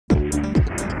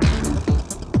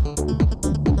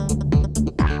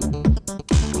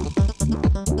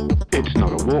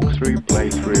walkthrough,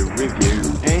 playthrough, review,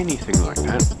 anything like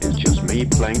that. It's just me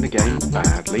playing the game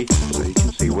badly so you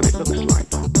can see what it looks like.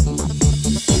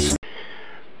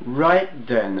 Right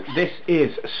then, this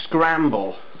is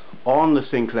Scramble on the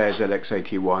Sinclair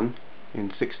ZX81 in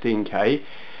 16k.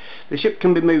 The ship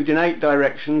can be moved in 8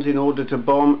 directions in order to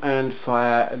bomb and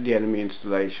fire at the enemy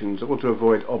installations or to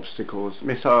avoid obstacles,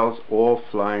 missiles or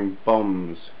flying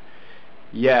bombs.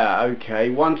 Yeah, okay.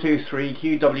 1, 2, 3,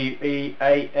 Q, W, E,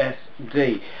 A, S,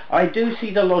 D. I do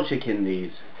see the logic in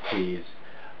these keys.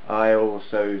 I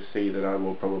also see that I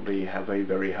will probably have a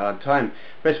very hard time.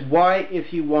 Press Y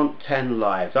if you want 10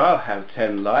 lives. I'll have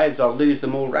 10 lives. I'll lose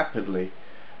them all rapidly.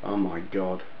 Oh my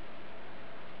god.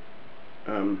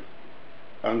 I'm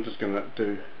just going to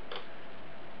do...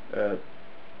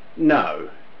 no.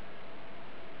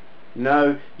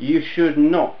 No, you should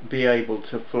not be able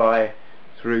to fly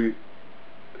through...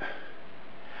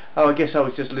 Oh, I guess I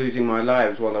was just losing my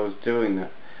lives while I was doing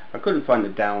that. I couldn't find the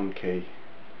down key.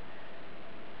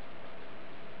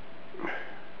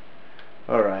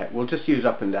 Alright, we'll just use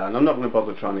up and down. I'm not going to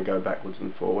bother trying to go backwards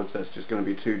and forwards. That's just going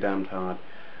to be too damned hard.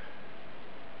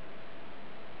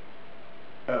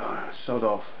 Sod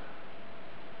off.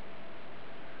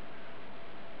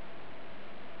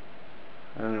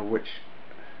 I don't know which...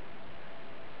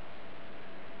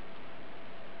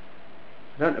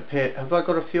 I don't appear... Have I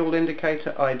got a fuel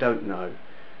indicator? I don't know.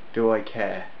 Do I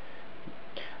care?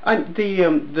 And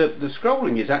the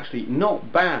scrolling is actually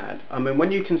not bad. I mean,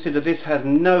 when you consider this has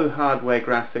no hardware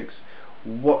graphics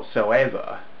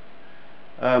whatsoever,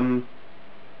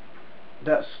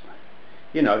 that's,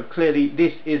 you know, clearly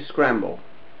this is Scramble.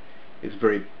 It's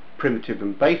very primitive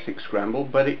and basic Scramble,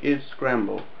 but it is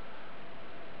Scramble.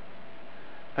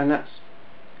 And that's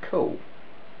cool.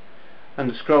 And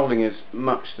the scrolling is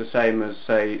much the same as,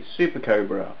 say, Super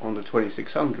Cobra on the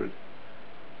 2600.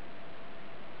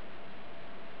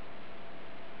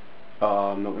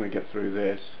 Oh, I'm not going to get through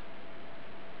this.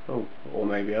 Oh, or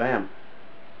maybe I am.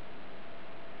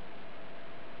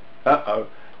 Uh-oh.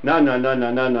 No, no, no,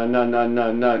 no, no, no, no, no,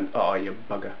 no, no. Oh, you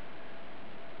bugger.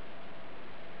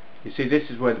 You see, this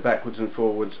is where the backwards and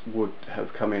forwards would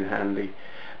have come in handy.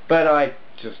 But I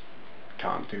just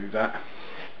can't do that.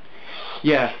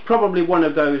 Yeah, probably one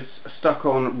of those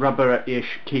stuck-on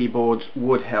rubber-ish keyboards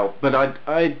would help, but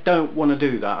I don't want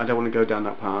to do that. I don't want to go down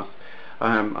that path.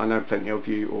 I know plenty of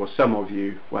you, or some of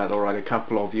you, well, alright, a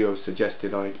couple of you have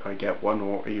suggested I get one,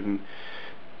 or even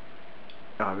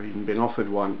I've even been offered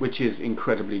one, which is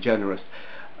incredibly generous.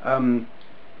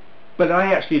 But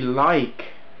I actually like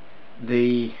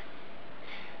the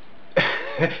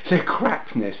the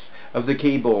crapness of the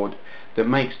keyboard that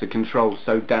makes the controls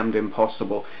so damned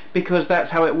impossible, because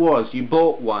that's how it was. You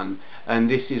bought one and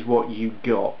this is what you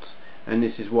got, and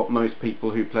this is what most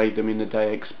people who played them in the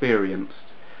day experienced,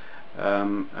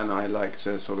 and I like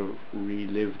to sort of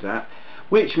relive that,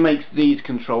 which makes these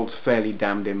controls fairly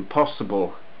damned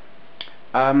impossible.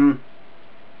 But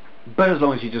as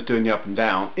long as you're just doing the up and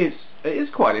down, it's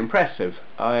quite impressive.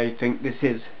 I think this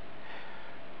is,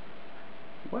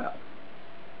 well,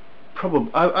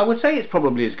 I would say it's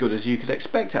probably as good as you could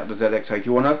expect out of the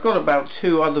ZX81. I've got about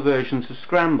 2 other versions of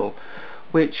Scramble,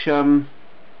 which, to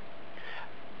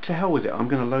hell with it, I'm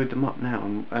going to load them up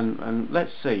now, and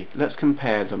let's see, let's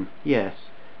compare them. Yes.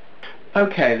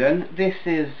 Okay then, this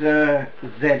is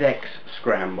ZX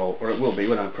Scramble, or it will be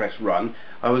when I press run.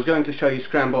 I was going to show you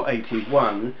Scramble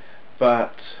 81,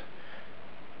 but...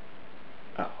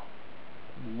 oh,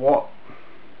 what?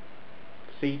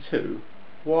 C2?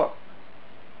 What?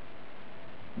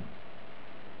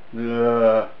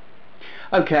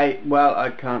 Okay, well, I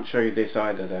can't show you this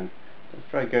either then. Let's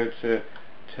try go to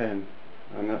 10,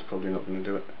 and that's probably not going to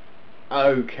do it.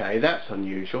 Okay, that's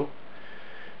unusual.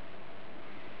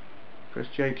 Press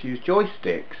J to use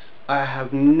joysticks. I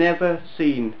have never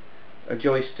seen a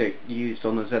joystick used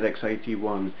on the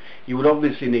ZX81. You would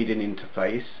obviously need an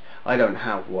interface. I don't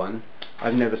have one.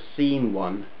 I've never seen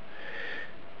one.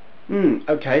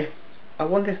 Okay. I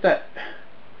wonder if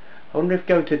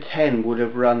going to 10 would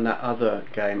have run that other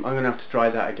game. I'm going to have to try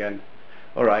that again.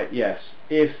 Alright, yes.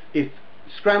 If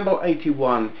Scramble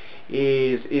 81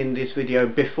 is in this video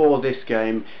before this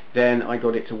game, then I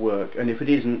got it to work. And if it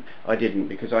isn't, I didn't,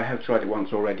 because I have tried it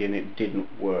once already and it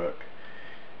didn't work.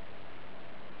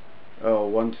 Oh,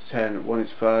 1 to 10. 1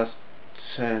 is fast.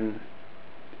 10.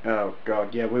 Oh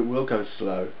god, yeah, we will go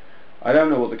slow. I don't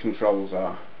know what the controls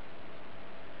are.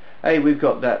 Hey, we've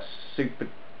got that super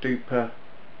duper...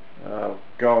 oh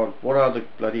god, what are the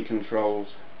bloody controls?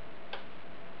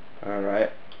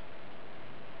 Alright.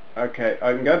 Okay,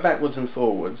 I can go backwards and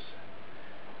forwards.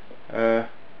 There's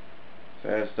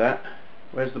that.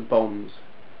 Where's the bombs?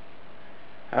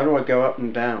 How do I go up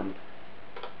and down?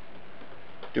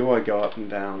 Do I go up and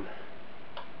down?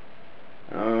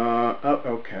 Oh,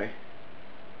 okay.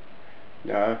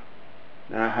 No.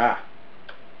 Aha.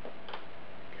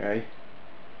 Okay.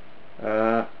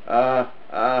 Oh,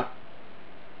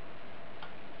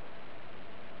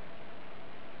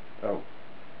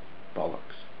 bollocks.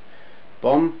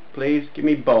 Bomb, please, give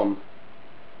me bomb.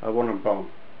 I want a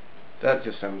bomb. That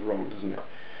just sounds wrong, doesn't it?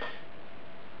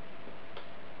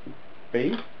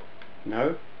 B?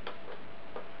 No.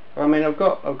 I mean, I've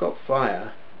got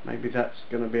fire. Maybe that's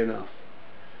going to be enough.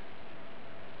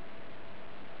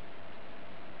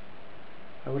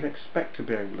 I would expect to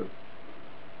be able to.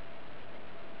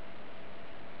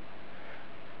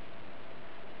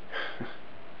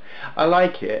 I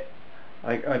like it.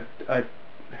 I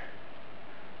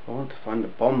want to find the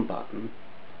bomb button,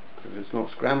 because it's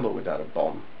not Scramble without a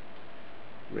bomb.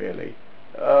 Really.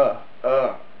 Oh.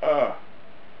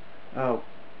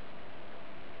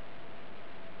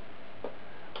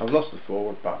 I've lost the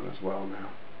forward button as well now.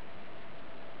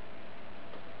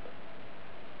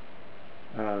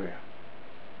 Oh yeah.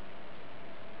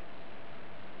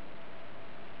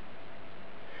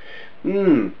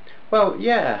 Well,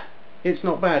 yeah. It's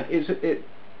not bad.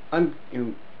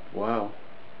 Wow.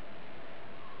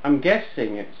 I'm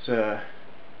guessing it's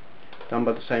done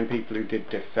by the same people who did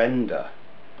Defender,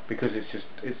 because it's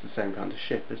the same kind of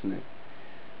ship, isn't it?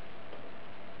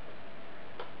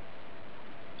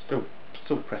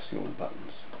 Still pressing all the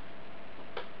buttons.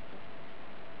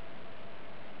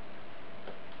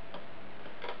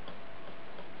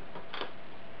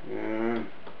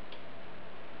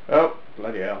 Oh,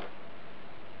 bloody hell.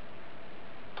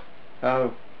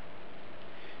 Oh.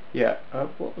 Yeah,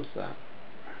 what was that?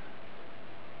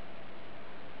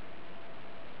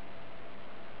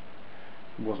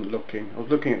 I wasn't looking. I was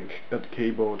looking at the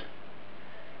keyboard.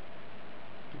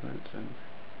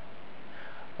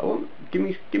 I want give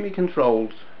me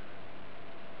controls.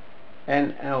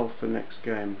 NL for next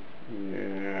game.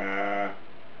 Yeah.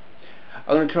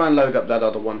 I'm going to try and load up that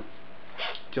other one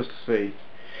just to see.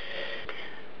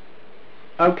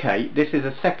 Okay, this is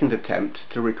a second attempt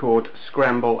to record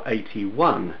Scramble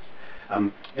 81.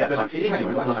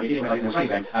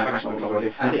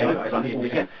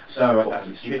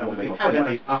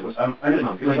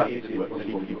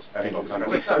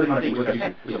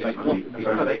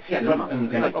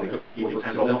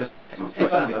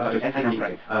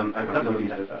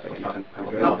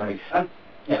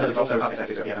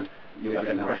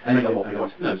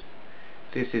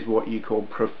 This is what you call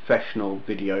professional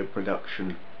video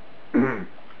production.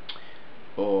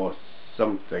 Or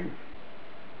something.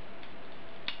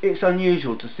 It's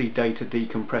unusual to see data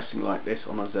decompressing like this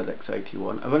on a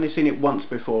ZX81. I've only seen it once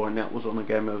before, and that was on a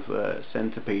game of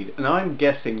Centipede. And I'm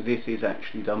guessing this is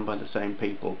actually done by the same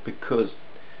people, because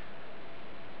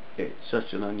it's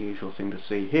such an unusual thing to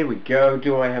see. Here we go.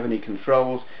 Do I have any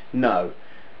controls? No.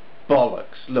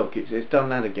 Bollocks. Look, it's done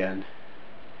that again.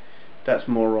 That's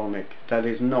moronic. That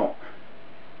is not.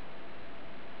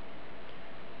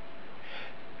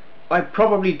 I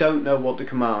probably don't know what the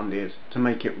command is to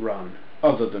make it run,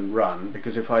 other than run,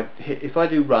 because if I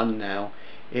do run now,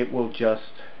 it will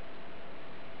just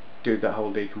do the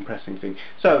whole decompressing thing.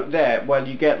 So there, well,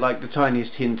 you get like the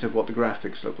tiniest hint of what the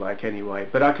graphics look like anyway,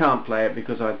 but I can't play it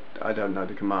because I don't know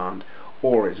the command,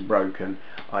 or it's broken.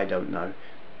 I don't know.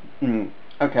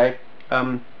 Okay.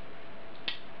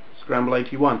 Scramble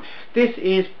 81. This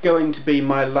is going to be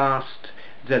my last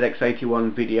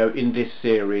ZX81 video in this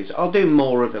series. I'll do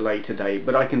more at a later date,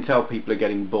 but I can tell people are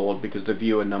getting bored because the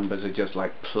viewer numbers are just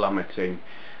like plummeting.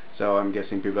 So I'm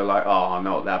guessing people are like, oh,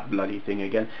 not that bloody thing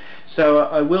again. So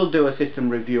I will do a system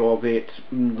review of it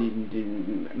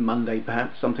Monday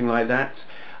perhaps, something like that.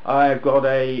 I've got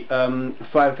a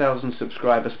 5,000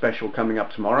 subscriber special coming up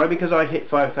tomorrow because I hit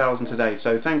 5,000 today.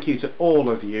 So thank you to all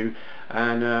of you,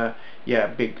 and yeah,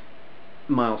 big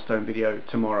milestone video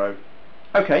tomorrow.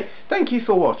 Okay, thank you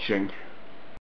for watching.